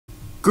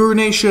Guru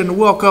Nation,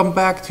 welcome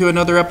back to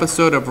another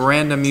episode of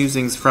Random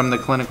Musings from the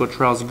Clinical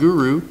Trials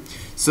Guru.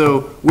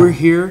 So we're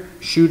here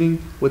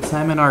shooting with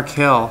Simon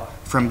Arkell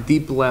from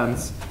Deep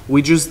Lens.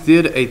 We just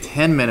did a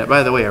 10-minute,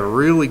 by the way, a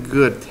really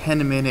good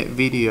 10-minute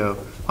video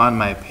on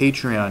my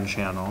Patreon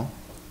channel.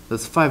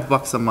 That's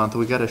 $5 a month.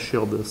 We gotta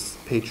shield this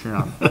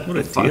Patreon. What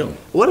a deal!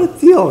 What a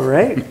deal,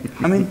 right?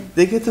 I mean,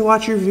 they get to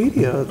watch your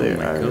video there.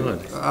 Oh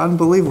my God.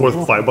 Unbelievable.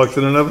 Worth $5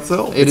 in and of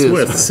itself. It's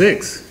Worth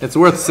 $6. It's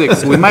worth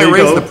 $6. We might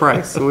raise the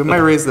price. We might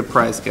raise the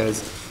price, guys.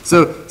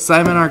 So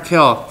Simon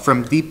Arkell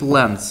from Deep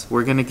Lens.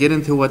 We're gonna get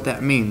into what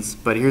that means,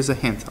 but here's a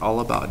hint: all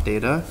about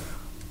data,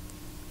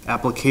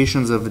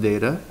 applications of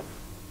data,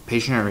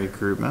 patient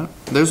recruitment.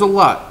 There's a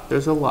lot.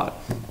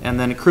 And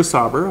then Chris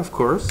Auber, of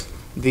course,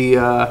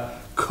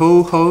 the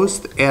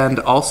co-host and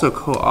also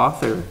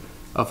co-author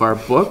of our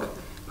book,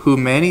 who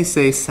many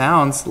say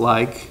sounds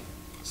like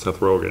Seth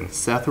Rogen.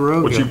 Seth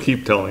Rogen. Which you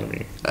keep telling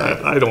me.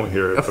 I don't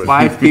hear it. But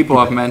 5 people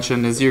I've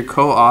mentioned is your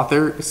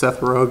co-author, Seth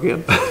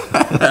Rogen.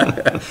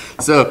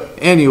 So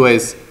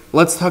anyways,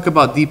 let's talk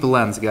about Deep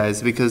Lens,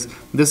 guys, because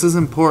this is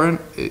important.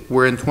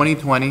 We're in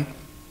 2020.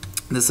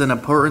 This is an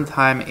important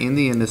time in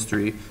the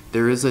industry.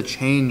 There is a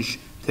change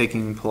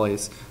taking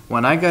place.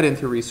 When I got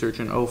into research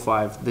in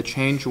 2005, the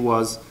change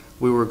was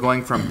we were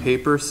going from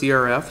paper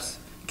CRFs,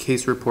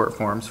 case report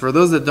forms. For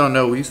those that don't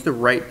know, we used to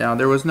write down,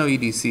 there was no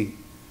EDC.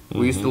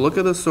 We used to look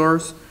at the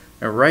source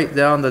and write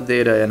down the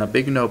data in a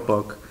big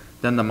notebook.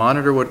 Then the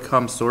monitor would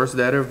come, source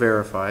data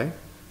verify,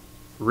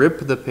 rip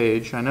the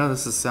page. I know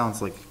this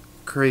sounds like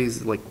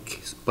crazy,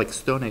 like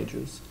Stone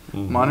Ages.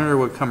 Monitor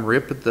would come,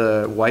 rip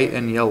the white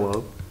and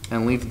yellow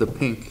and leave the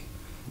pink.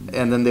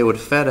 And then they would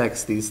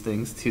FedEx these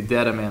things to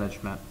data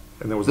management.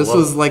 And there was This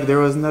was like there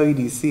was no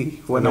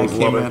EDC when I came in.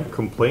 There was a lot of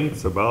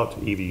complaints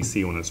about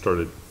EDC when it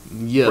started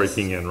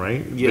breaking in,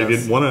 right? Yes. They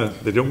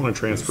didn't want to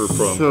transfer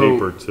from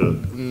paper to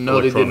No,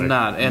 electronic. they did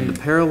not. And the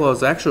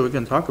parallels, actually, we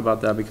can talk about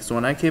that because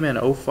when I came in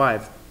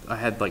 2005, I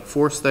had like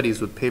 4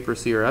 studies with paper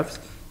CRFs.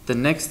 The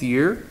next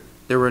year,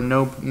 there were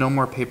no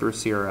more paper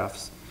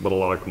CRFs. But a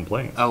lot of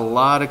complaints. A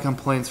lot of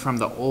complaints from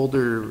the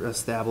older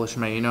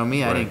establishment. You know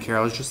me, I Right. didn't care.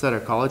 I was just out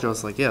of college. I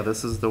was like, yeah,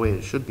 this is the way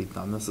it should be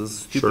done. This is a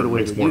stupid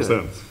way makes to more do it.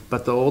 sense.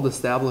 But the old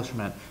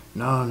establishment,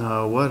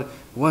 no,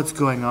 what's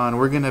going on?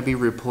 We're going to be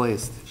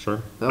replaced.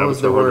 Sure. That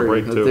was the hard to word.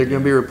 break, That too. they're going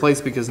to be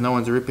replaced because no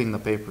one's ripping the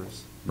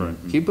papers. Right.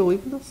 Can you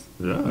believe this?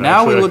 Yeah.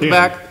 Now actually, we I look can.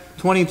 back,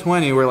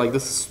 2020, we're like,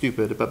 this is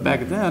stupid. But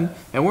back then,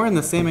 and we're in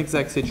the same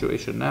exact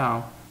situation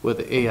now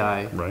with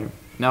AI. Right.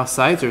 Now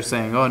sites are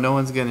saying, oh, no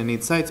one's going to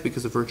need sites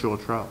because of virtual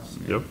trials.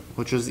 Yep.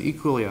 Which is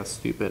equally as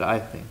stupid, I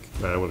think.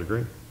 I would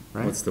agree.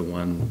 Right? What's the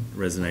one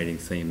resonating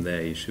theme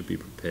there? You should be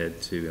prepared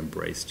to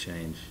embrace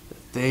change.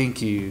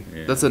 Thank you.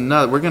 Yeah. That's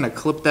another. We're gonna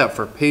clip that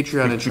for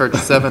Patreon and charge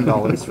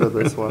 $7 for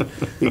this one.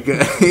 You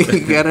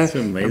gotta. It's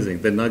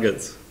amazing. The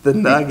nuggets. The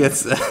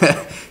nuggets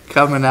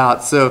coming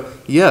out. So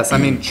yes, I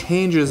mean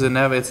change is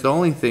inevitable. It's the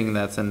only thing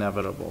that's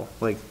inevitable.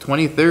 Like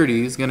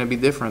 2030 is gonna be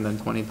different than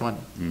 2020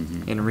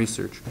 in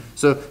research.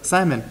 So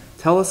Simon,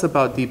 tell us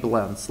about Deep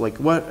Lens. Like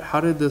how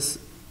did this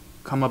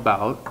come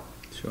about?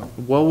 Sure.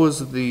 What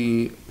was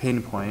the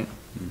pain point?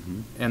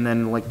 And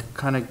then like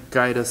kind of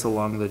guide us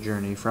along the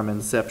journey from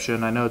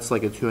inception. I know it's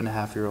like a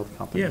 2.5-year-old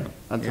company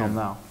until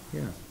now.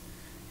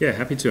 Yeah,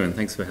 happy to, and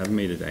thanks for having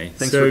me today.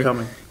 Thanks for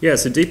coming. Yeah,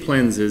 so Deep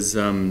Lens is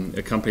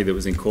a company that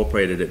was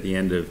incorporated at the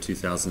end of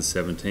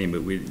 2017,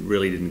 but we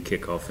really didn't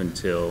kick off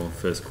until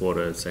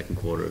second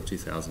quarter of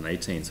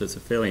 2018, so it's a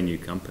fairly new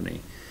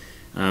company.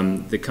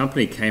 The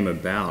company came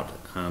about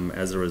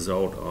as a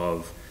result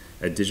of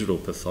a digital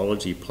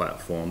pathology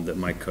platform that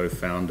my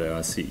co-founder,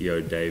 our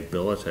CEO Dave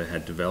Billiter,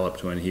 had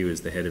developed when he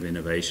was the head of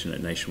innovation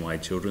at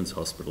Nationwide Children's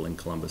Hospital in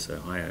Columbus,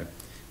 Ohio,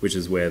 which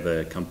is where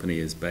the company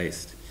is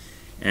based.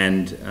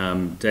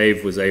 And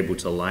Dave was able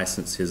to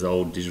license his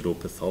old digital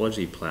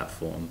pathology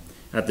platform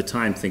at the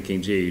time,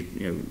 thinking, gee,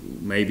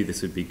 maybe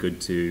this would be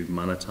good to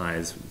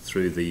monetize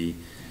through the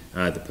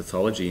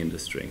pathology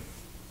industry.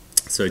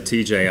 So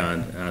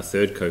TJ, our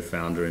third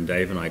co-founder, and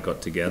Dave and I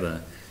got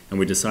together and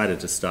we decided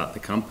to start the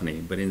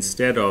company. But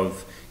instead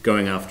of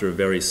going after a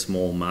very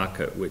small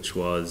market, which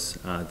was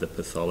the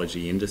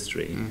pathology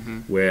industry,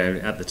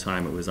 where at the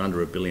time it was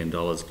under $1 billion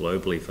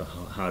globally for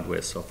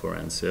hardware, software,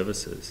 and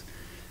services,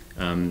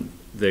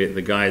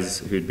 the guys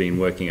who'd been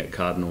working at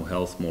Cardinal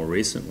Health more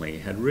recently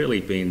had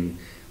really been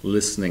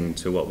listening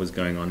to what was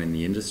going on in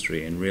the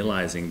industry and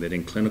realizing that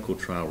in clinical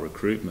trial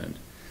recruitment,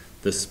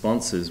 the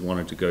sponsors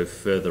wanted to go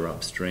further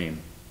upstream.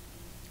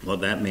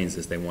 What that means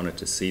is they wanted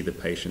to see the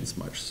patients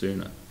much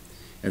sooner.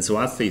 And so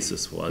our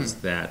thesis was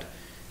that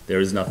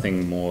there is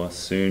nothing more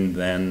soon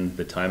than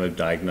the time of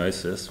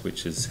diagnosis,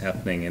 which is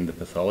happening in the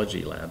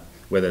pathology lab,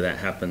 whether that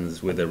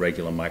happens with a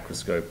regular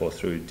microscope or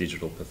through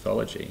digital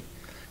pathology.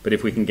 But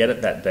if we can get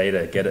at that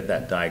data, get at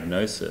that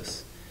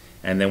diagnosis,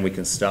 and then we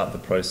can start the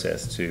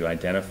process to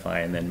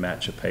identify and then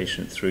match a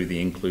patient through the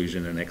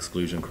inclusion and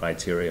exclusion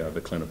criteria of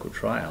a clinical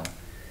trial,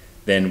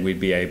 then we'd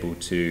be able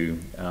to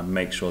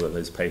make sure that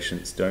those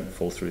patients don't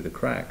fall through the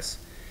cracks.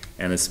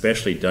 and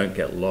especially don't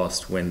get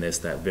lost when there's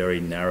that very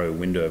narrow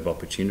window of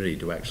opportunity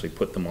to actually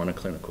put them on a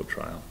clinical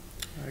trial.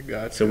 I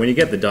got So when you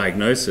get the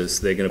diagnosis,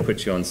 they're going to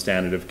put you on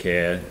standard of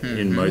care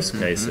in most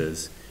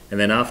cases. And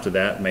then after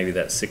that, maybe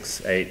that's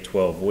 6, 8,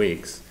 12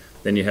 weeks,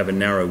 then you have a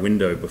narrow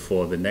window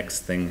before the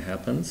next thing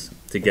happens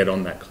to get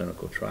on that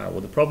clinical trial.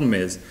 Well, the problem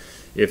is,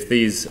 if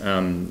these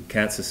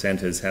cancer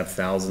centers have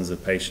thousands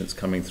of patients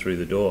coming through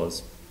the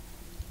doors,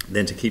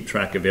 then to keep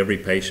track of every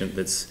patient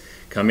that's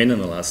come in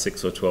the last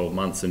 6 or 12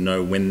 months and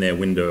know when their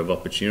window of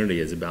opportunity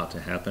is about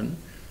to happen,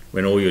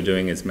 when all you're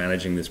doing is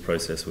managing this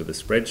process with a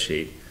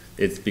spreadsheet,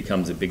 it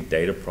becomes a big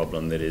data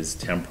problem that is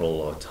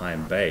temporal or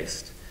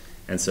time-based.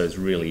 And so it's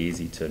really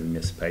easy to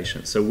miss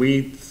patients. So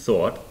we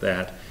thought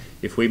that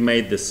if we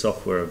made this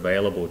software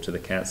available to the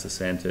cancer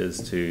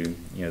centers, to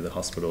the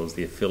hospitals,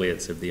 the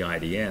affiliates of the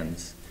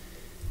IDNs,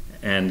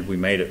 and we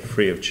made it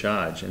free of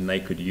charge, and they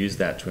could use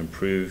that to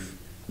improve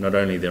not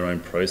only their own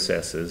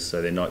processes,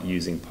 so they're not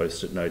using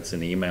post-it notes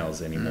and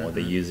emails anymore,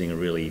 they're using a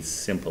really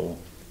simple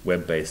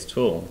web-based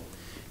tool.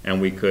 And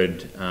we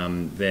could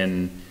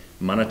then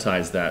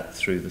monetize that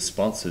through the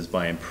sponsors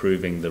by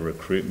improving the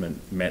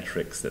recruitment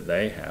metrics that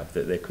they have,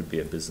 that there could be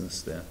a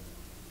business there.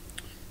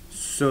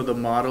 So the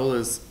model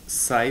is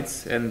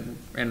sites, and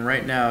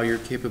right now your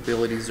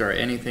capabilities are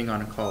anything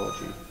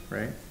oncology,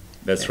 right?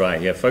 That's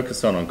right, yeah,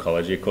 focused on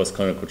oncology. Of course,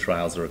 clinical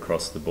trials are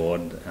across the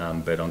board,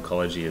 but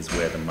oncology is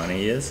where the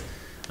money is.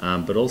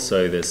 But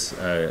also there's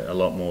a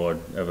lot more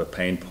of a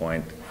pain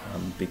point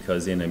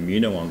because in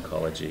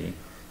immuno-oncology,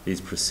 these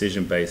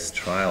precision-based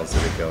trials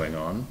that are going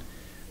on,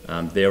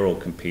 they're all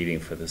competing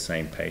for the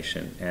same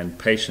patient, and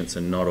patients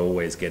are not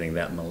always getting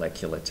that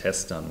molecular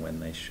test done when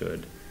they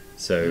should.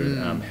 So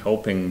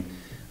helping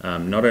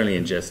not only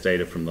ingest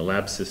data from the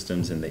lab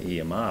systems and the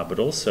EMR, but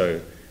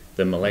also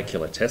the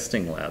molecular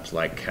testing labs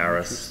like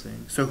Caris,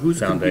 so who's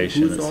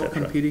Foundation, who's all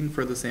etc. competing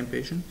for the same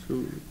patients?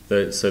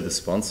 So the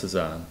sponsors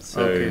are.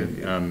 So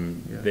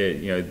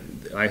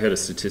I heard a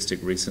statistic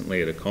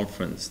recently at a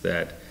conference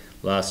that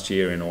last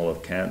year in all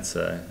of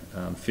cancer,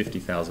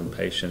 50,000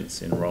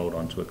 patients enrolled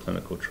onto a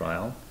clinical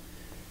trial.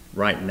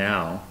 Right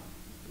now,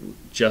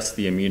 just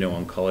the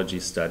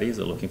immuno-oncology studies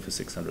are looking for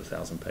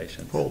 600,000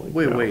 patients.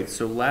 Wait.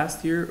 So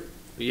last year,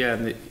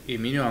 and the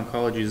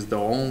immuno-oncology is the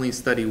only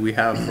study we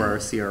have for our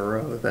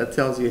CRO. That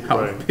tells you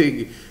how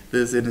big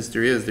this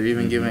industry is. They're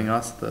even giving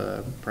us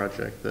the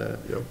project.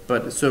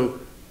 But so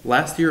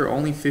last year,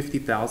 only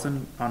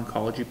 50,000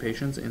 oncology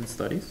patients in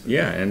studies?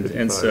 Yeah,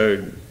 and so...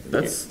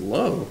 That's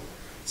low.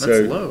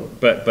 That's low.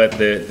 But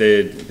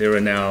there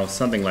are now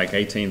something like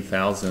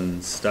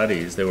 18,000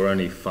 studies. There were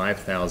only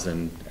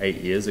 5,000 8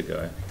 years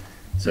ago.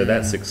 So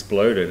that's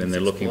exploded, and they're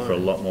looking for a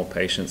lot more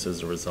patients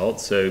as a result.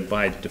 So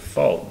by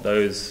default,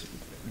 those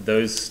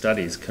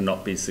studies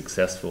cannot be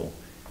successful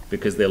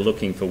because they're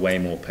looking for way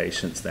more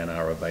patients than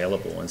are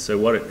available. And so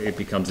what it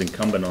becomes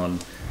incumbent on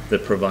the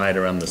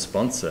provider and the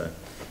sponsor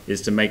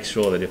is to make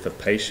sure that if a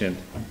patient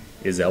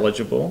is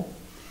eligible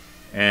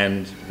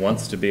and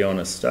wants to be on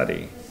a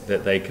study,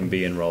 that they can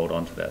be enrolled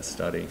onto that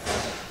study.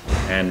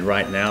 And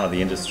right now,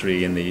 the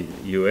industry in the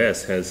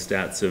US has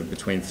stats of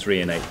between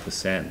 3 and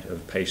 8%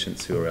 of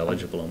patients who are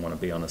eligible and want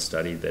to be on a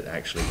study that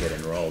actually get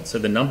enrolled. So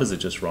the numbers are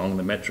just wrong,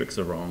 the metrics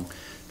are wrong.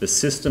 The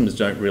systems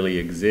don't really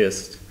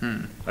exist.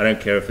 I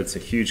don't care if it's a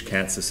huge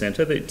cancer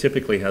center, that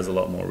typically has a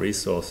lot more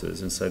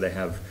resources, and so they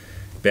have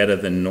better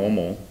than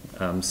normal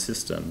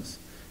systems.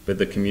 But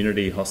the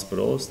community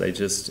hospitals, they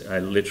just are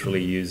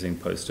literally using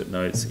post-it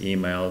notes,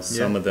 emails.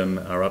 Some of them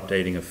are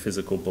updating a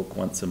physical book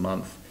once a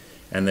month.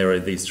 And there are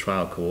these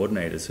trial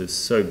coordinators who are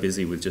so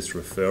busy with just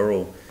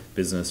referral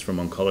business from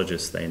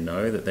oncologists they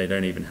know that they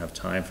don't even have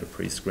time for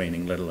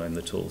pre-screening, let alone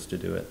the tools to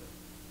do it.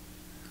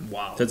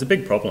 Wow. So it's a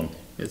big problem.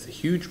 It's a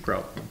huge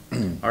problem.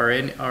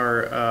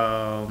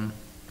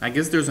 I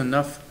guess there's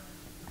enough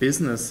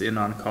business in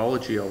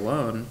oncology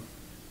alone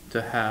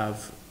to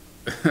have,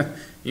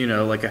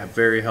 like a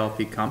very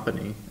healthy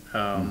company.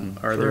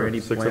 Are there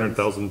any plans?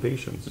 600,000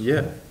 patients.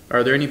 Yeah.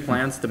 Are there any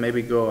plans to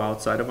maybe go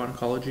outside of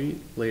oncology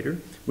later?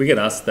 We get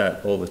asked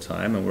that all the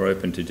time, and we're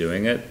open to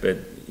doing it. But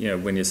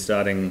when you're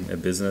starting a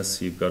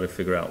business, you've got to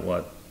figure out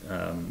what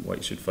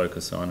you should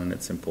focus on, and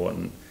it's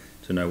important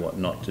to know what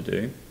not to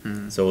do.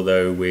 So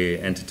although we're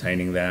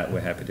entertaining that,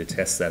 we're happy to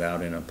test that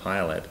out in a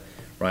pilot.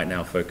 Right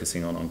now,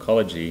 focusing on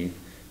oncology,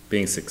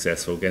 being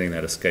successful, getting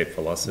that escape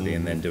velocity,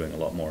 and then doing a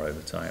lot more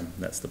over time.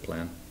 That's the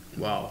plan.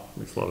 Wow.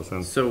 Makes a lot of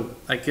sense. So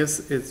I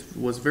guess it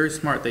was very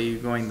smart that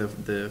you're going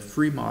the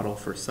free model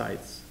for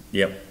sites.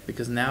 Yep.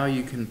 Because now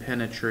you can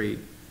penetrate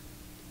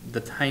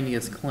the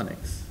tiniest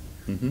clinics,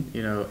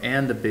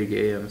 and the big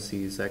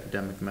AMCs,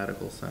 academic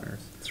medical centers.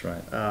 That's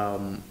right.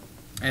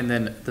 And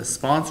then the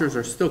sponsors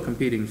are still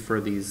competing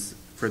for these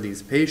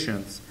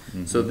patients,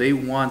 so they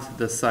want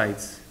the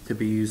sites to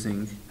be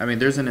using. I mean,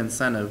 there's an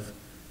incentive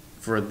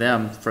for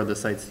the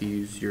sites to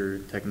use your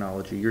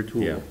technology, your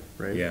tool,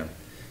 right? Yeah.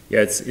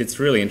 Yeah, it's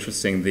really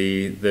interesting.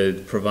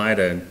 The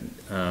provider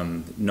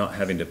not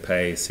having to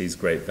pay sees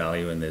great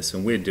value in this,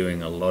 and we're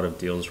doing a lot of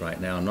deals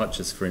right now, not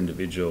just for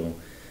individual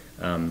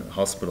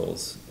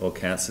hospitals or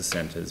cancer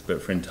centers,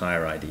 but for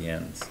entire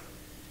IDNs.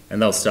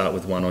 And they'll start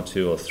with 1 or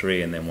 2 or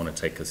 3 and then want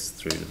to take us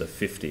through to the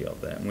 50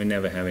 of them. We're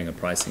never having a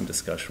pricing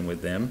discussion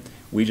with them.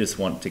 We just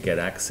want to get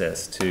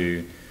access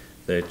to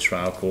the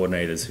trial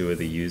coordinators who are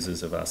the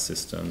users of our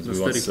systems. The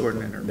study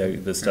coordinator.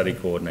 The study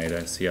coordinator,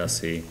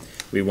 CRC.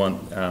 We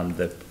want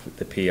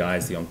the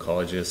PIs, the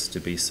oncologists, to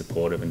be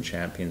supportive and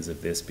champions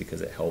of this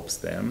because it helps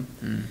them.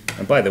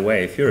 And by the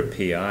way, if you're a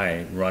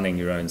PI running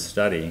your own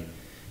study,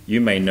 you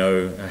may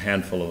know a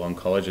handful of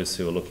oncologists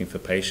who are looking for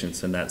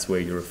patients, and that's where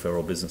your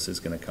referral business is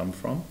going to come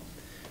from.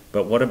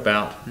 But what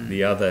about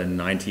the other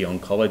 90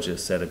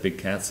 oncologists at a big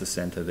cancer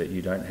center that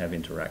you don't have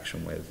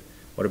interaction with?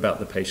 What about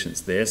the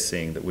patients they're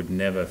seeing that would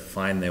never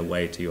find their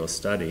way to your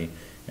study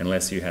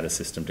unless you had a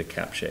system to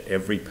capture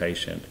every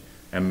patient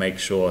and make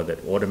sure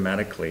that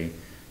automatically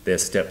they're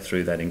stepped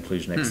through that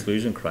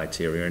inclusion-exclusion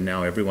criteria, and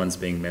now everyone's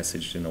being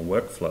messaged in a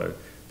workflow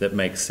that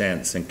makes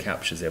sense and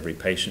captures every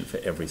patient for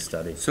every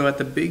study. So at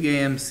the big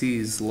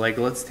AMCs, like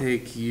let's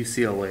take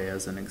UCLA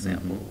as an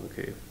example,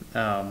 okay.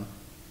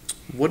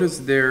 What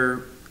is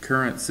their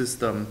current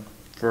system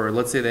for,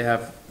 let's say they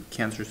have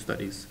cancer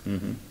studies?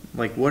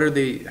 Like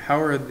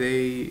how are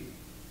they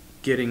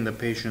getting the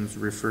patients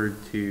referred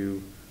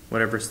to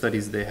whatever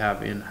studies they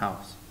have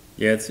in-house?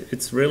 Yeah,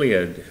 it's really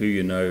a who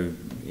you know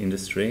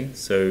industry.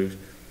 So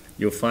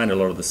you'll find a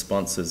lot of the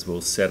sponsors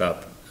will set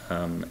up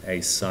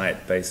a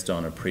site based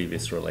on a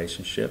previous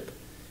relationship.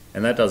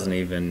 And that doesn't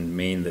even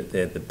mean that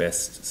they're the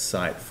best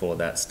site for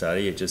that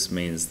study. It just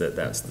means that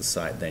that's the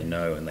site they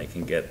know and they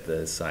can get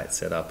the site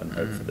set up and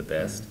hope for the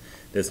best.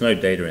 There's no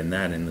data in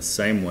that, in the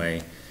same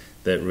way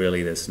that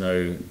really there's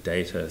no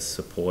data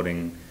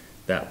supporting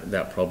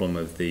that problem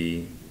of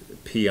the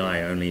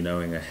PI only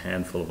knowing a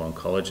handful of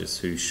oncologists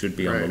who should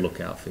be on the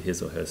lookout for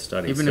his or her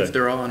study. Even if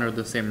they're all under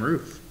the same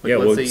roof. Like Yeah,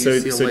 well, let's say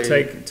so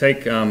UCLA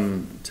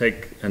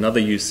take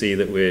another UC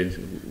that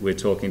we're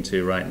talking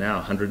to right now,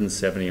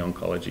 170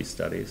 oncology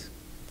studies.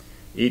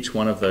 Each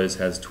one of those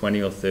has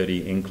 20 or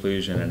 30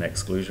 inclusion and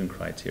exclusion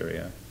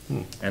criteria.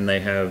 And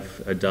they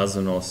have a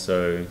dozen or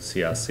so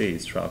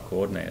CRCs, trial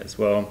coordinators.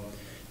 Well,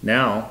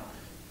 now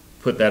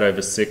put that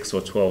over 6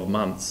 or 12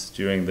 months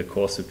during the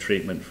course of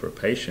treatment for a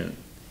patient,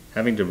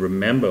 having to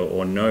remember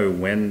or know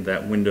when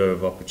that window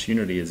of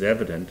opportunity is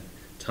evident,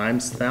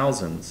 times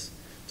thousands,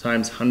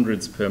 times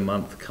hundreds per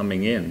month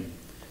coming in,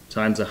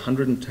 times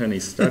 120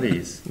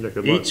 studies,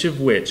 each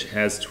of which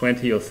has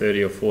 20 or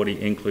 30 or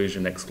 40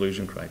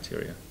 inclusion-exclusion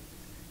criteria.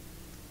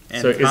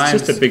 And so it's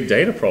just a big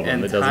data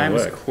problem that doesn't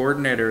work. And times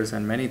coordinators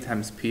and many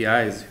times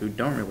PIs who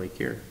don't really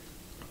care,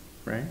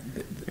 right?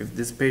 If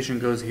this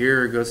patient goes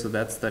here or goes to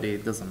that study,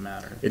 it doesn't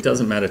matter. It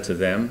doesn't matter to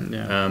them.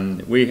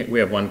 Yeah. We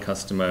have one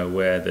customer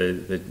where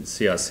the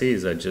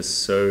CRCs are just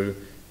so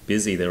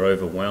busy, they're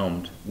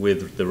overwhelmed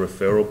with the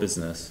referral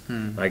business.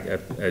 Like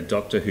a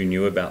doctor who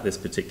knew about this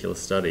particular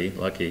study,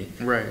 lucky,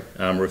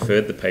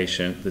 referred the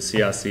patient. The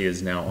CRC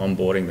is now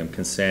onboarding them,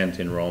 consent,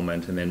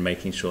 enrollment, and then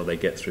making sure they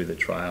get through the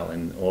trial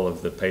and all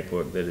of the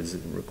paperwork that is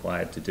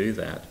required to do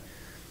that.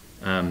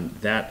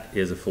 That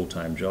is a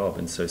full-time job,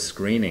 and so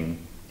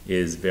screening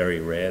is very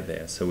rare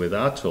there. So with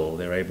our tool,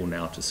 they're able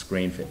now to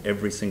screen for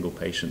every single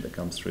patient that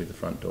comes through the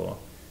front door.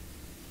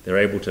 They're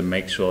able to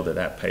make sure that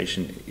that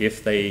patient,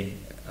 if they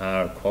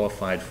are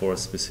qualified for a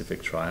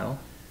specific trial,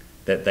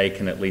 that they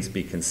can at least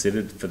be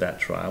considered for that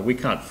trial. We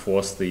can't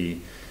force the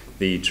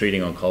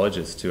treating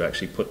oncologist to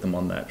actually put them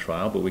on that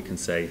trial, but we can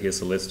say, here's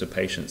a list of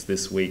patients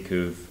this week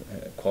who've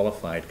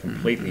qualified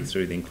completely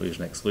through the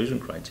inclusion-exclusion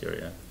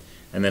criteria.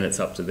 And then it's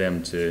up to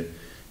them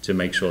to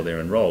make sure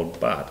they're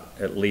enrolled, but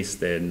at least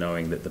they're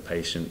knowing that the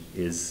patient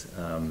is,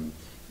 that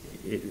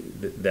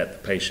the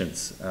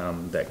patients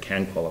that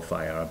can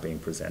qualify are being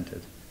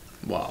presented.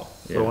 Wow.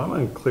 So I'm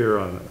unclear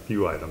on a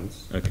few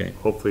items. Okay.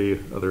 Hopefully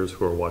others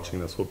who are watching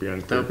this will be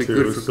unclear That would be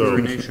too. good for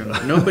coordination.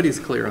 Nobody's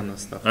clear on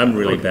this stuff. I'm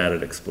really bad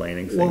at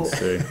explaining things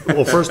too.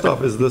 Well, first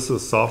off, is this a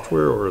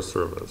software or a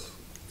service?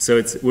 So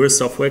we're a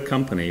software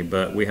company,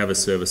 but we have a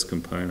service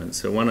component.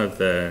 So one of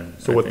the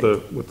with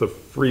the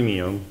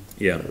freemium,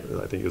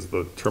 I think is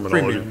the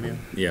terminology. Premium,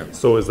 yeah.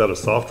 So is that a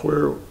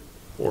software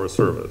or a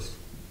service?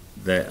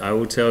 I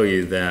will tell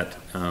you that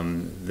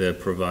the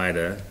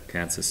provider,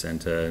 cancer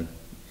center,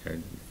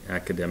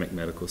 academic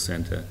medical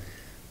center,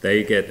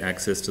 they get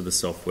access to the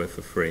software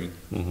for free.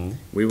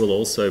 We will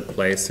also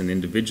place an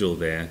individual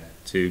there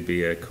to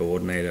be a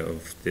coordinator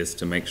of this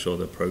to make sure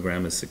the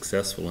program is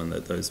successful and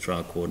that those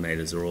trial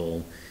coordinators are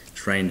all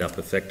trained up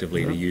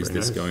effectively to use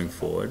this going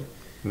forward.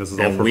 And this is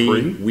all for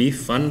free? We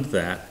fund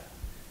that,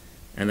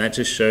 and that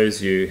just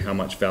shows you how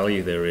much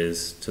value there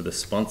is to the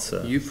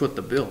sponsor. You foot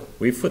the bill.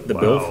 We foot the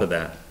bill for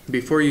that.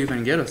 Before you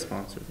even get a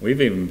sponsor.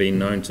 We've even been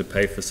known to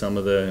pay for some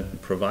of the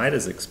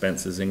providers'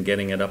 expenses in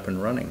getting it up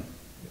and running,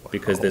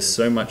 because there's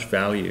so much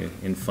value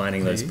in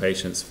finding those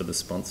patients for the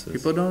sponsors.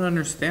 People don't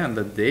understand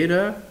the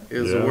data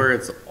is where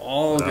it's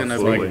all going to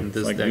be in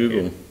this decade.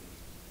 Google.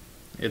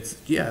 It's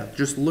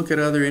just look at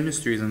other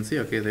industries and see,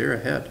 okay, they're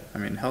ahead. I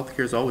mean,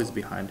 healthcare is always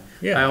behind.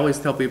 Yeah. I always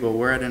tell people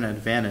we're at an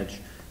advantage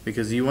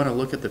Because you want to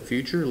look at the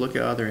future, look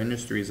at other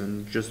industries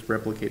and just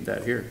replicate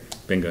that here.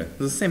 Bingo. It's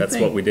the same That's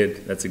thing. what we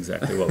did. That's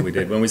exactly what we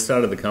did. When we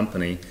started the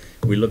company,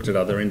 we looked at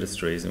other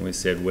industries and we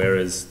said, where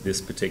is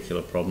this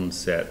particular problem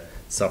set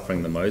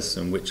suffering the most,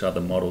 and which other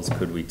models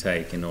could we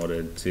take in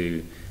order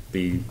to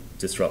be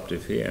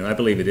disruptive here? And I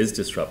believe it is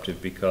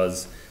disruptive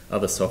because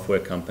other software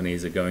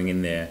companies are going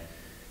in there.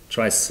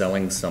 Try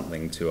selling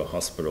something to a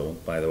hospital.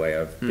 By the way,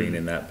 I've been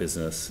in that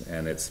business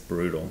and it's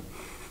brutal.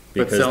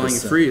 But selling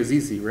free is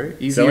easy, right?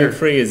 Easier. Selling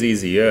free is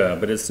easier,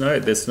 but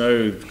there's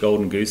no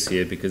golden goose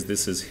here because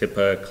this is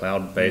HIPAA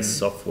cloud-based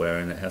software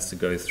and it has to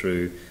go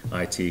through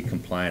IT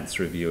compliance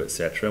review,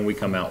 etc. And we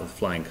come out with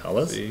flying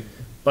colors,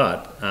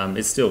 but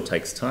it still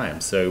takes time.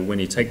 So when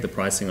you take the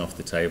pricing off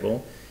the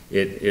table,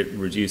 it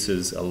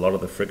reduces a lot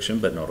of the friction,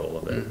 but not all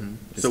of it. It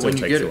So still when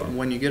you takes a while.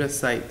 when you get a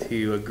site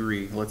to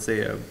agree, let's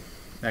say a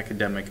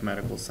academic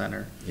medical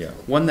center, Yeah.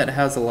 one that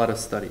has a lot of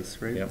studies,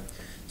 right? Yeah.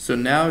 So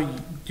now,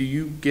 do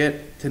you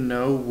get to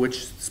know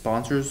which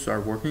sponsors are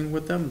working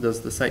with them?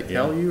 Does the site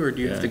tell you, or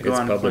do you have to go it's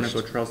on published.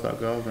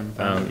 clinicaltrials.gov and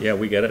find it? Yeah,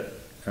 we get it.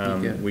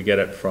 Okay. We get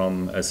it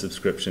from a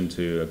subscription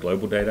to a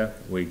global data.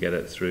 We get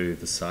it through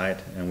the site,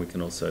 and we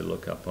can also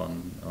look up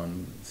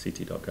on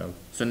ct.gov.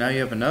 So now you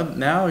have another.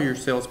 Now your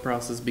sales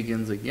process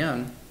begins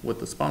again with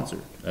the sponsor.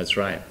 That's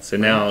right. So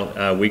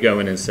now we go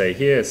in and say,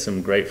 here's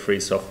some great free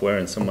software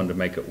and someone to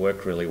make it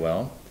work really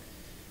well.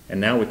 And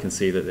now we can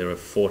see that there are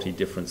 40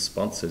 different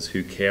sponsors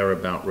who care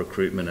about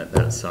recruitment at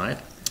that site.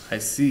 I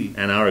see.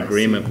 And our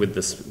agreement with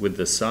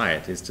the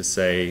site is to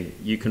say,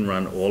 you can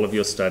run all of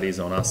your studies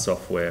on our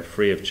software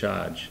free of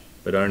charge,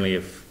 but only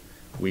if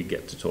we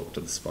get to talk to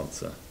the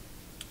sponsor.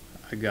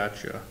 I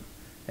gotcha.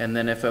 And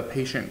then if a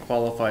patient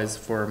qualifies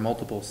for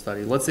multiple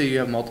studies, let's say you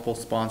have multiple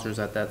sponsors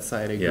at that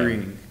site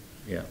agreeing.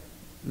 Yeah.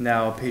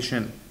 Now a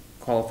patient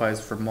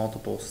qualifies for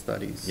multiple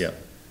studies. Yeah.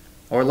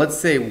 Or let's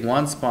say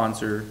one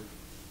sponsor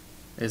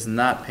is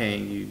not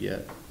paying you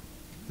yet.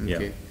 Yeah.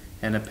 Okay.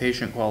 And a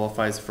patient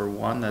qualifies for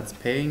one that's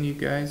paying you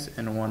guys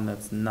and one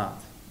that's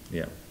not.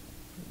 Yeah.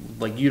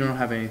 Like you don't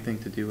have anything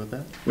to do with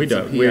that? We It's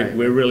a don't. PI.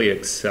 We're really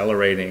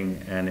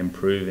accelerating and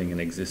improving an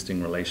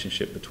existing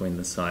relationship between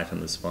the site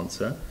and the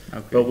sponsor.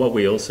 Okay. But what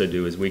we also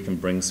do is we can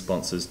bring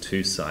sponsors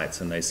to sites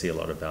and they see a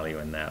lot of value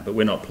in that. But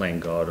we're not playing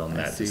God on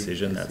that see,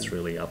 decision. I That's see.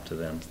 really up to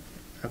them.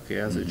 Okay,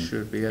 as it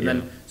should be. And Yeah.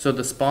 then, so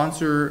the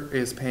sponsor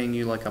is paying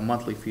you like a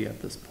monthly fee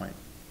at this point.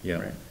 Yeah.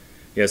 Right?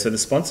 Yeah, so the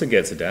sponsor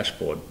gets a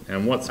dashboard,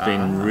 and what's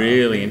been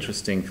really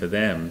interesting for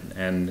them,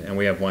 and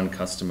we have one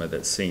customer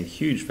that's seen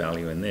huge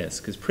value in this,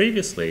 because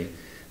previously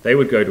they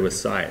would go to a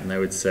site and they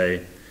would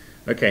say,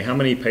 okay, how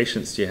many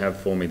patients do you have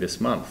for me this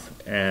month?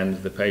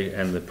 And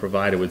the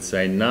provider would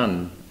say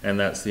none, and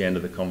that's the end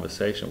of the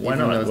conversation. Why Even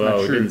though not? it's Well, not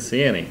we true. didn't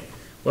see any.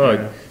 Well,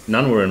 Yeah.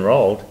 none were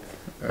enrolled.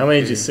 How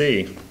many did you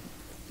Okay. see?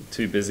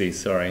 Too busy,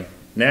 sorry.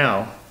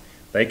 Now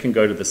they can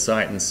go to the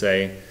site and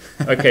say,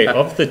 okay,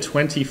 of the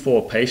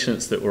 24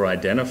 patients that were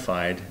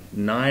identified,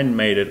 9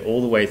 made it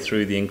all the way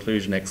through the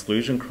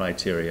inclusion-exclusion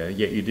criteria,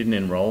 yet you didn't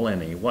enroll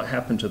any. What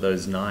happened to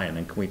those 9,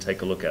 and can we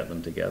take a look at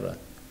them together?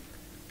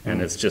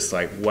 And it's just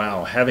like,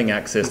 wow, having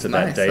access to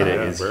that nice, data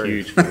huh? is Yeah, very.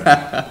 huge for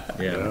them.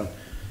 Yeah.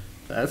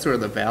 That's where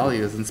the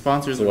value is, and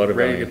sponsors There's a lot are of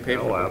ready value. to pay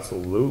Oh, for it.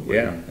 absolutely.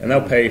 Yeah, and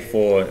they'll pay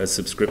for a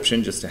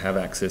subscription just to have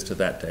access to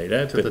that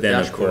data. To But the then,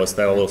 of dashboard. course,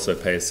 they'll also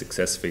pay a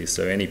success fee.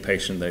 So any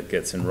patient that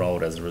gets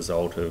enrolled as a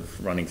result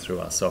of running through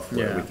our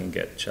software, Yeah. we can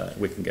get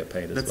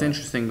paid as That's well.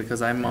 interesting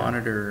because I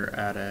monitor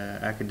at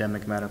an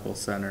academic medical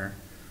center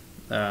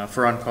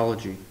for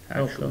oncology,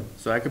 Oh, actually. cool.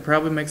 So I could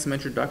probably make some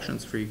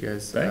introductions for you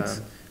guys Thanks.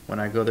 when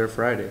I go there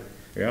Friday.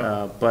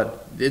 Yeah.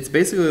 But it's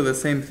basically the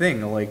same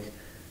thing. Like,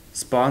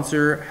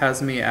 sponsor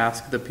has me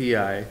ask the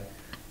PI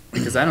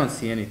because I don't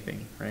see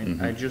anything, right?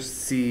 Mhm. I just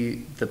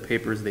see the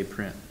papers they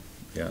print.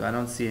 Yeah. I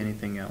don't see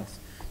anything else.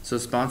 So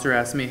sponsor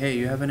asks me, hey,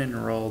 you haven't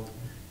enrolled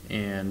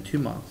in 2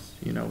 months.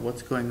 You know,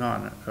 what's going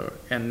on?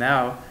 And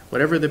now,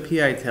 whatever the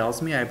PI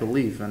tells me, I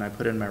believe, and I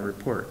put in my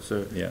report.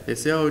 So Yeah. they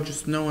say, oh,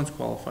 just no one's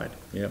qualified.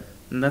 Yeah.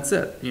 And that's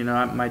it. You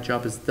know, my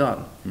job is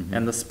done. Mhm.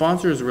 And the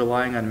sponsor is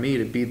relying on me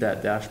to be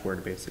that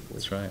dashboard, basically.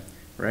 That's right.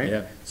 Right?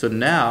 Yeah. So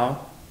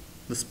now,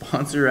 the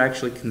sponsor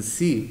actually can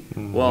see,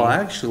 well,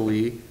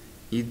 actually,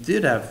 you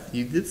did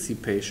see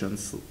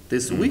patients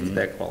this week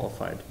that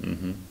qualified,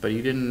 Mm-hmm. but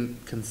you didn't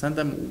consent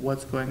them.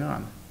 What's going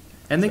on?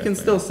 And they can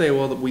Exactly. still say,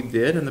 well, that we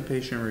did, and the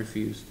patient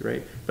refused,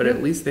 right? But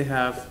at least they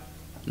have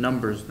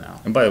numbers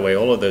now. And by the way,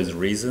 all of those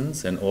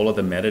reasons and all of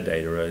the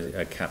metadata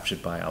are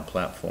captured by our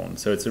platform.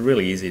 So it's a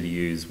really easy to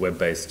use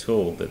web-based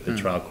tool that the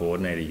trial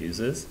coordinator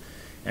uses.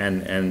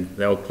 And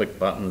they'll click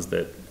buttons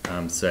that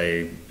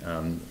say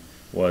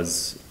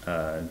was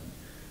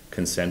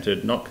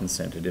consented, not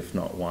consented, if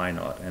not, why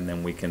not? And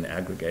then we can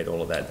aggregate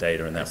all of that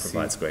data, and that see.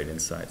 provides great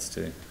insights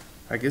too.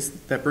 I guess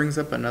that brings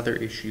up another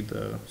issue,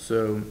 though.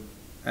 So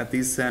at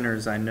these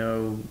centers, I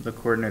know the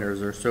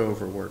coordinators are so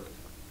overworked,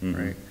 Mhm.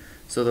 right?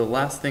 So the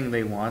last thing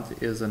they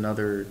want is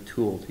another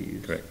tool to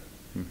use. Correct.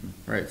 Mhm.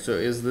 Right, so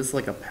is this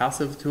like a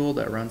passive tool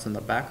that runs in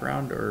the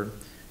background, or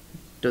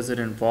does it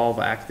involve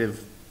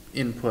active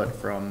input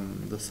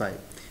from the site?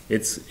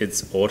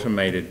 It's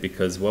automated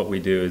because what we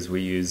do is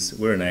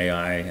we're an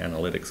AI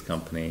analytics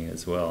company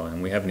as well,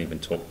 and we haven't even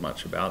talked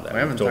much about that. We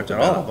haven't talked at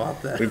all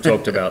about that. We've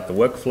talked about the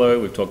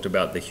workflow, we've talked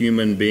about the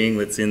human being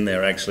that's in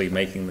there actually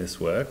making this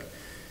work.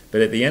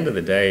 But at the end of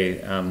the day,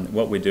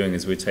 what we're doing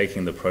is we're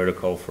taking the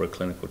protocol for a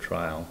clinical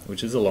trial,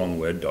 which is a long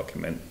Word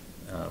document,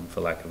 for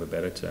lack of a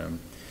better term,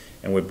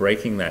 and we're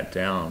breaking that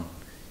down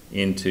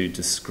into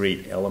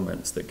discrete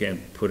elements that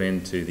get put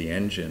into the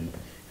engine.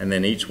 And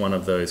then each one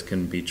of those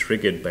can be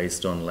triggered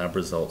based on lab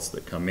results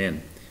that come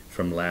in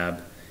from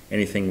lab,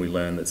 anything we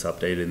learn that's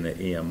updated in the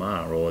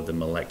EMR or the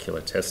molecular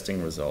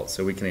testing results.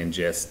 So we can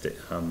ingest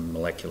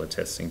molecular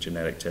testing,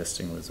 genetic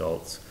testing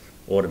results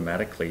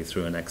automatically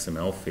through an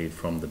XML feed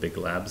from the big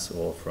labs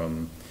or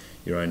from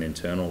your own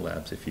internal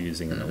labs if you're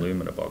using an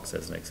Illumina box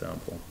as an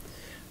example.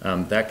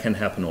 That can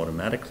happen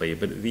automatically,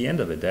 but at the end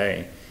of the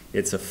day,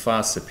 it's a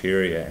far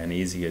superior and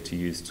easier to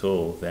use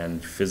tool than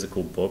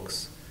physical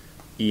books,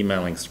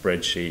 emailing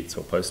spreadsheets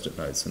or post-it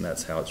notes, and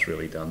that's how it's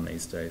really done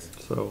these days.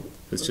 So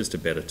it's just a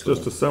better tool.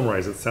 just to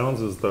summarize, it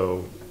sounds as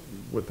though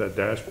with that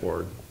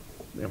dashboard,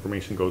 the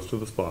information goes to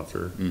the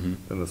sponsor, then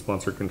the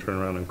sponsor can turn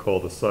around and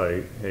call the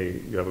site, hey,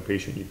 you have a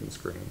patient you can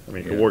screen. I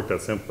mean, it can work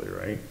that simply,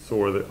 right?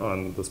 So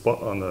on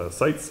the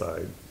site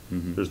side,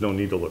 there's no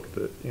need to look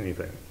at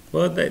anything.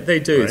 Well, they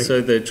do. Right?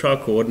 So the trial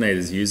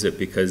coordinators use it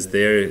because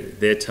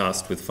they're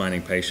tasked with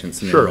finding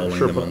patients and enrolling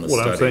them on the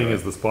study. What I'm saying right?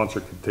 is the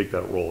sponsor could take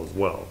that role as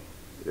well.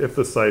 If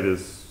the site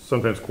is,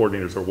 sometimes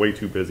coordinators are way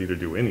too busy to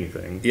do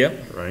anything.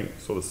 Yep. Right?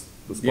 So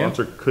the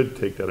sponsor could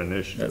take that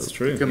initiative. That's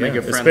true. Could make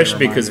a friendly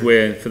especially because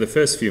reminder. for the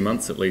first few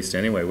months at least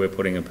anyway, we're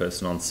putting a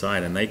person on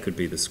site and they could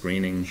be the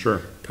screening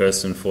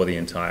person for the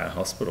entire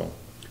hospital.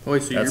 Oh,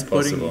 so That's you're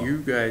putting, possible. you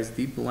guys,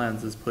 Deep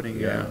Lens is putting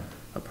Yeah.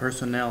 a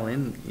personnel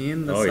in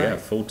the Oh site. yeah,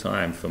 full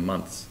time for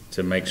months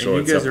to make And sure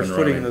you it's guys up are and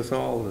footing running.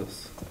 all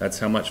this. That's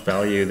how much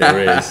value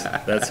there is.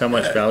 That's how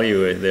much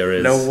value there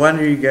is. No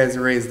wonder you guys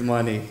raised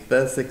money.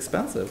 That's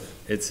expensive.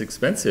 It's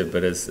expensive,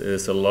 but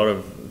there's a lot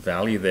of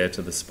value there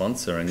to the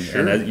sponsor. And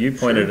Sure, as you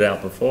pointed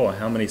out before,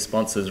 how many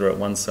sponsors are at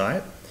one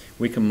site?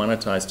 We can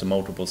monetize to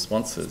multiple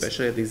sponsors.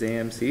 Especially at these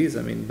AMCs.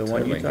 I mean, the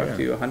one you Totally, talked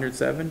to,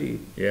 170.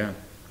 Yeah.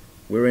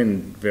 We're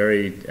in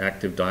very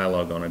active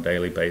dialogue on a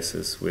daily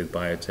basis with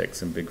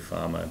biotechs and big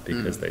pharma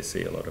because they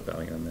see a lot of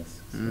value in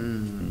this.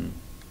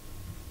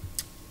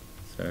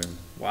 So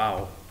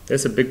Wow.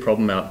 there's a big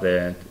problem out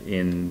there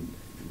in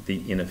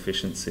the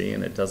inefficiency,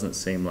 and it doesn't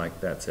seem like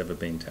that's ever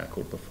been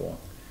tackled before.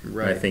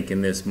 Right. And I think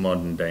in this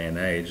modern day and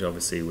age,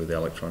 obviously with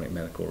electronic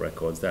medical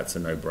records, that's a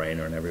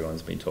no-brainer, and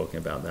everyone's been talking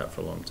about that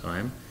for a long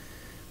time.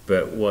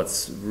 But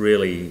what's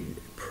really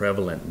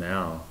prevalent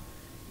now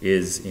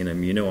is in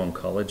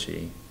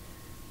immuno-oncology,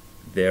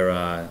 there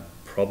are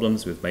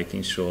problems with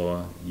making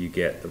sure you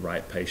get the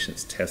right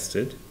patients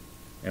tested,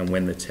 and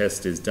when the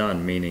test is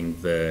done, meaning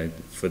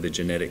for the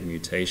genetic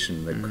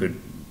mutation that could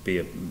be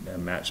a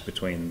match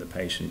between the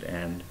patient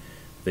and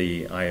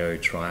the IO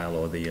trial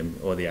or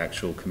the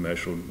actual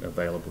commercial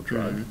available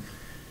drug,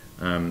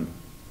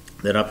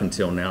 that up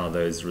until now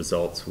those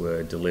results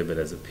were delivered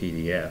as a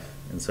PDF.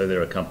 And so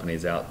there are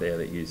companies out there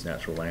that use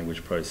natural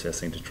language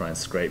processing to try and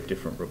scrape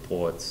different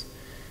reports.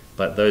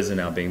 But those are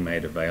now being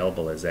made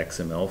available as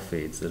XML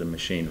feeds that are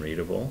machine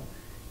readable,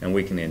 and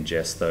we can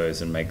ingest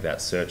those and make that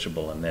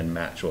searchable and then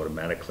match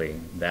automatically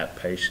that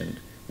patient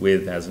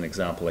with, as an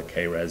example, a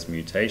KRAS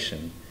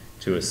mutation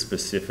to a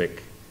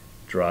specific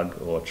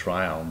drug or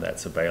trial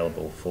that's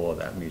available for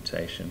that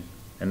mutation.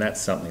 And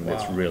that's something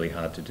that's really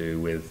hard to do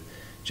with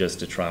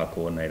just a trial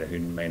coordinator who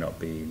may not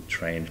be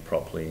trained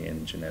properly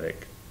in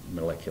genetic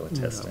molecular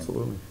testing.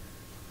 Absolutely.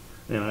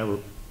 And I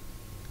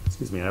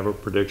have a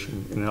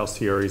prediction. In-house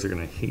CREs are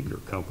going to hate your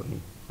company.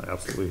 I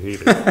absolutely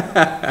hate it.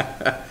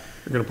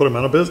 They're going to put them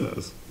out of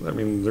business. I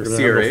mean, they're going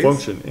to have CRAs? no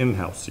function.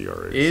 In-house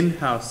CREs.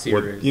 In-house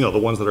series. The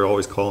ones that are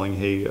always calling,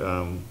 hey,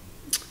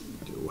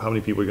 how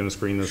many people are you going to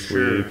screen this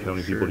week? How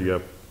many people do you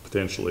have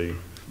potentially?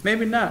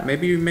 Maybe not.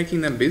 Maybe you're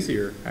making them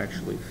busier,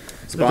 actually.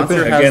 depends.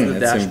 Sponsor has Again, the it's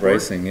dashboard.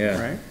 embracing,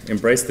 Right?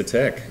 Embrace the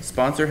tech.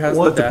 Sponsor has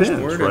Well, the it depends,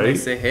 dashboard, and they right?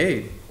 say,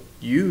 hey,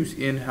 use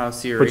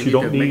in-house CRA. But you need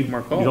don't to make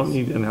more calls. you don't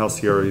need in-house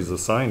CREs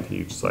assigned to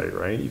each site,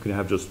 right? You can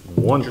have just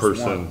one Just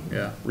person one,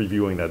 yeah.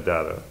 reviewing that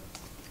data,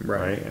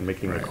 right? And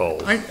making the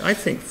calls. I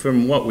think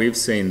from what we've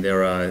seen,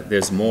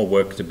 there's more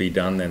work to be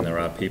done than there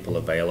are people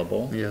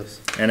available. Yes.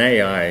 And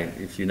AI,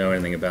 if you know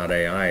anything about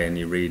AI and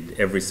you read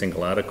every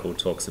single article,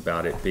 talks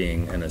about it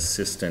being an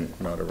assistant,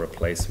 not a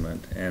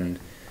replacement. And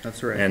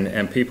That's right.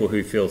 And people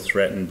who feel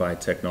threatened by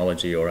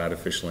technology or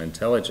artificial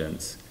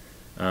intelligence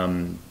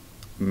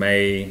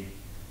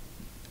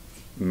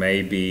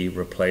may be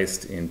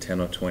replaced in 10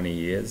 or 20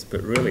 years,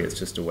 but really it's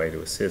just a way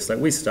to assist. Like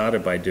we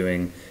started by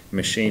doing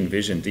machine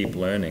vision, deep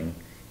learning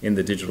in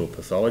the digital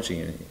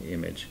pathology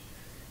image.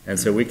 And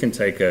so we can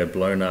take a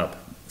blown up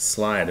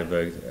slide of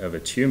a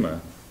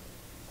tumor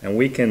and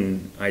we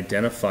can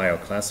identify or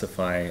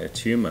classify a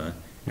tumor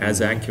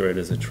as accurate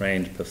as a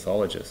trained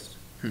pathologist.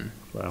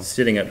 Wow.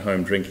 Sitting at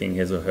home drinking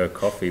his or her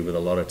coffee with a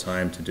lot of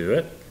time to do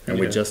it, and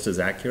we're just as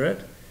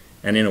accurate.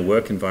 And in a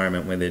work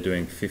environment where they're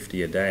doing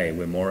 50 a day,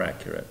 we're more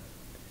accurate.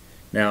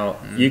 Now,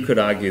 you could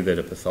argue that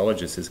a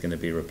pathologist is going to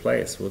be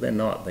replaced. Well, they're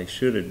not. They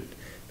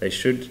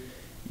should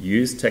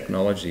use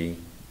technology,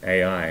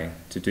 AI,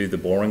 to do the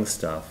boring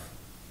stuff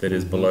that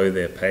is below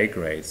their pay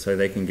grade so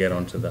they can get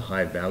onto the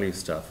high value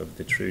stuff of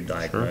the true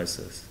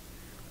diagnosis.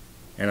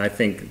 And I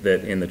think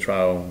that in the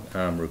trial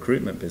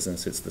recruitment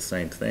business, it's the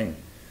same thing.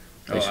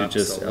 They should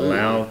just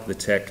allow the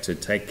tech to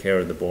take care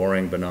of the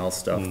boring, banal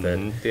stuff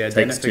that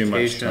takes too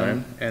much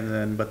time. And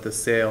then, but the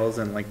sales,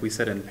 and like we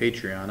said in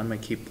Patreon, I'm gonna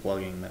keep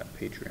plugging that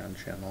Patreon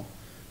channel.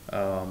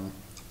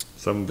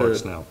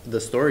 $7 now. The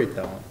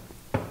storytelling,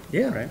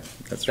 Yeah, right?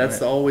 that's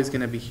That's right. always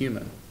gonna be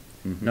human.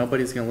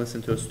 Nobody's gonna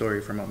listen to a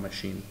story from a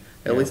machine,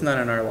 at least not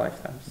in our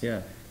lifetimes.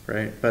 Yeah,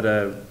 Right, but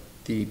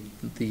the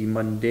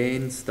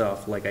mundane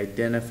stuff like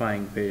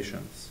identifying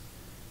patients,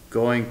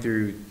 going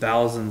through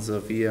thousands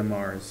of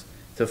EMRs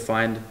to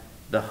find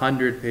the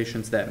 100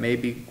 patients that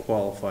maybe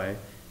qualify,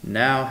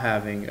 now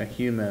having a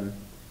human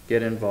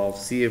get involved,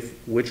 see if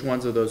which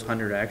ones of those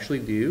 100 actually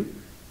do,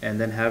 and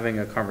then having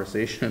a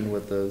conversation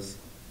with those.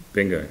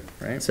 bingo.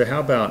 Right. So how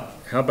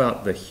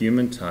about the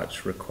human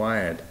touch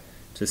required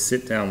to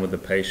sit down with the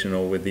patient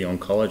or with the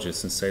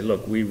oncologist and say,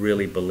 look, we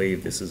really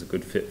believe this is a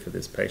good fit for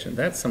this patient.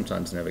 That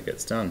sometimes never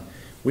gets done.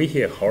 We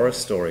hear horror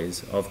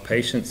stories of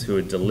patients who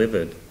are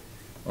delivered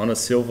on a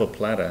silver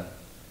platter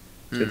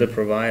to the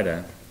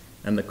provider,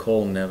 and the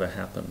call never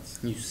happens.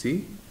 You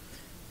see?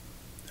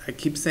 I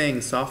keep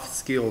saying soft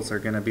skills are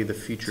going to be the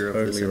future of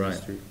this Totally right.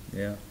 industry.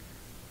 Yeah.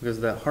 Because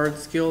the hard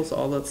skills,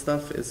 all that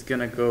stuff is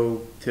going to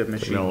go to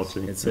machines.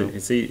 Technology.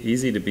 It's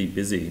easy to be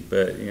busy,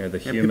 but the And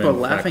human people are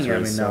laughing factor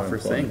at me is now so for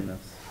important. saying this.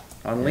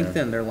 On Yeah.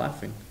 LinkedIn, they're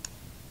laughing.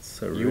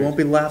 So You rude. won't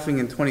be laughing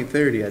in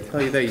 2030. I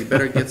tell you that. You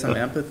better get some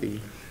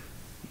empathy.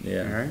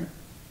 Yeah. All right?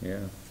 Yeah.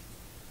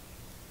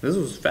 This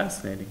was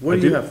fascinating. What I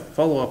do you do- have?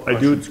 Follow-up I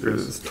do, questions,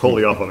 Chris? it's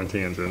totally off on a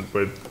tangent,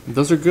 but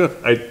Those are good.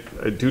 I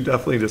do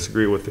definitely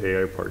disagree with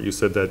the AI part. You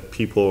said that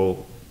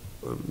people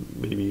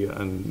maybe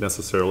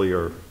unnecessarily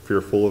are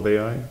fearful of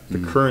AI. The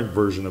current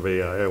version of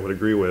AI, I would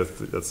agree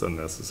with, that's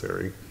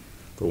unnecessary.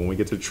 But when we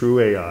get to true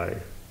AI,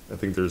 I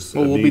think there's a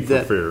Well, we'll be need for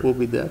dead. fear. We'll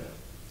be dead.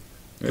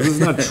 This is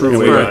not we, true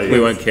won't, AI. we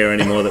won't care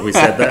anymore that we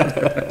said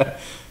that.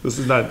 This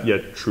is not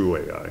yet true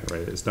AI,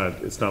 right? It's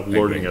not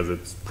learning as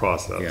it's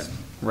processed. Yeah.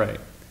 Right.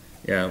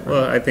 Yeah,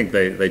 well, I think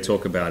they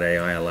talk about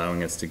AI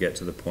allowing us to get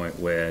to the point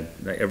where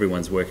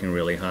everyone's working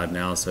really hard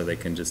now so they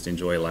can just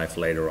enjoy life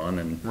later on,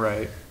 and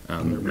Right.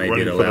 maybe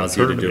running it for the allows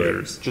you to do it.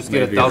 Terminators. Just get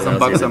Maybe it $1,000 allows you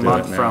bucks to a do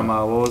month it now. from,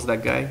 what was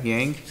that guy?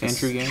 Yang?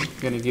 Andrew Yang?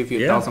 Gonna give you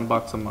Yeah.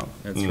 $1,000 a month.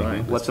 That's right.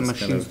 Let Let's the just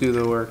machines kind do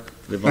the work.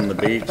 of live on the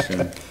beach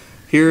and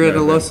Here at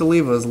Yeah, Los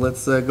Olivos,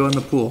 let's go in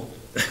the pool.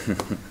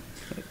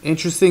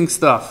 Interesting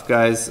stuff,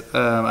 guys.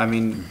 I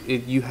mean,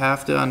 you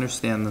have to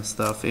understand this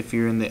stuff. If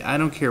you're in the, I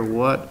don't care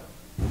what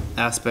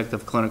aspect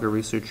of clinical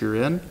research you're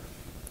in,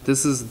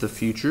 this is the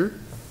future.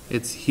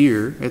 It's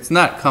here. It's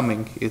not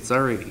coming. It's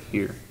already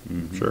here,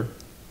 Sure.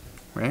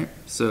 right?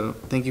 So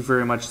thank you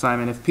very much,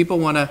 Simon. If people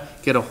want to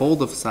get a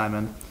hold of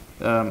Simon,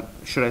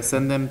 should I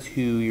send them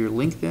to your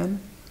LinkedIn?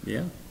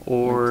 yeah.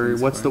 Or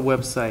LinkedIn's what's fine. the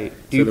website?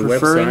 Do So you the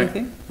prefer website,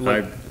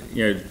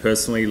 anything?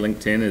 Personally,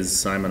 LinkedIn is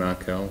Simon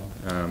Arkell.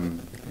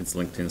 It's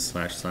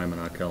LinkedIn/Simon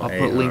Arkell. I'll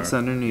put links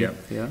underneath. Yep.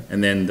 Yeah.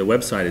 And then the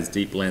website is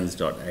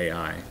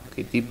deeplens.ai.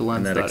 Okay, deeplens.ai.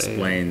 And that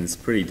explains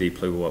pretty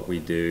deeply what we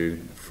do,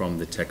 from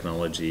the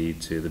technology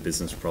to the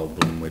business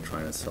problem we're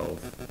trying to solve.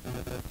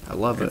 I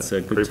love it. It's a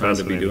good Pretty time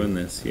to be fascinating. doing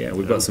this. Yeah,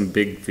 we've got some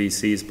big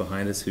VCs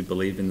behind us who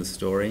believe in the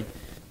story.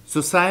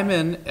 So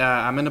Simon,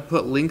 I'm going to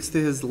put links to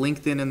his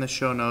LinkedIn in the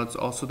show notes,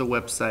 also the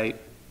website,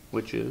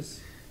 which is?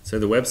 So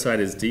the website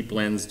is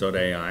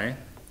deeplens.ai,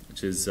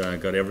 which has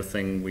got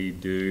everything we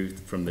do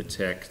from the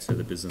tech to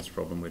the business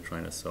problem we're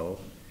trying to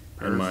solve.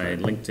 And my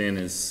LinkedIn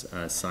is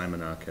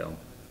Simon Arkell.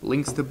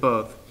 Links to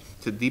both,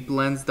 to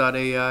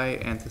deeplens.ai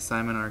and to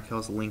Simon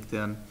Arkell's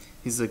LinkedIn.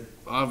 He's like,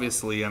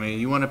 obviously, I mean,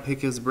 you want to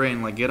pick his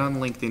brain, like get on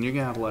LinkedIn. You're going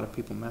to have a lot of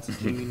people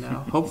messaging you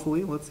now.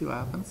 Hopefully, let's see what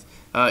happens.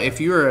 If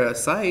you're a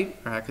site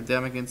or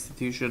academic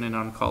institution in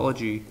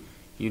oncology,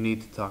 you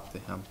need to talk to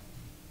him.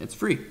 It's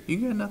free. You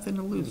got nothing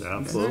to lose.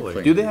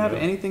 Absolutely. Do they have Yeah.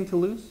 anything to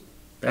lose?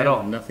 They At have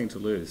all? nothing to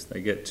lose.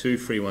 They get 2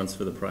 free ones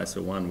for the price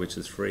of 1, which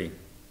is free.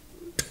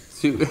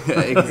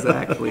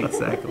 Exactly.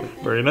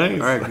 Very nice.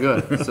 All right,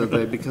 good. So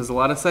because a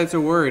lot of sites are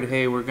worried,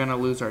 hey, we're going to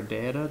lose our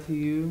data to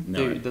you.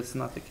 No. That's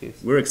not the case.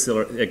 We're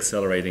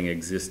accelerating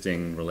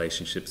existing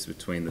relationships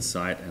between the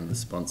site and the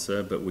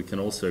sponsor, but we can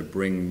also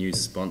bring new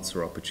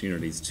sponsor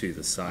opportunities to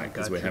the site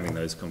because got we're you. having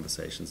those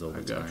conversations all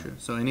I the got time. you.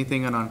 So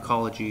anything in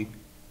oncology,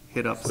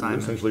 hit up So you're Simon.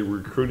 essentially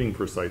recruiting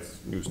for sites,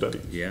 new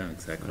studies. Yeah,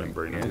 exactly.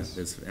 Very Yeah, nice.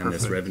 there's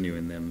Perfect. revenue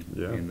in them.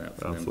 Yeah, in that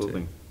for absolutely.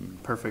 them too.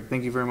 Perfect.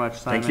 Thank you very much,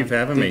 Simon. Thank you for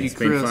having Thank me. you, It's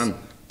been Chris. fun.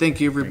 Thank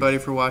you, everybody,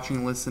 for watching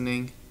and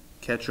listening.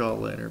 Catch y'all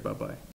later. Bye-bye.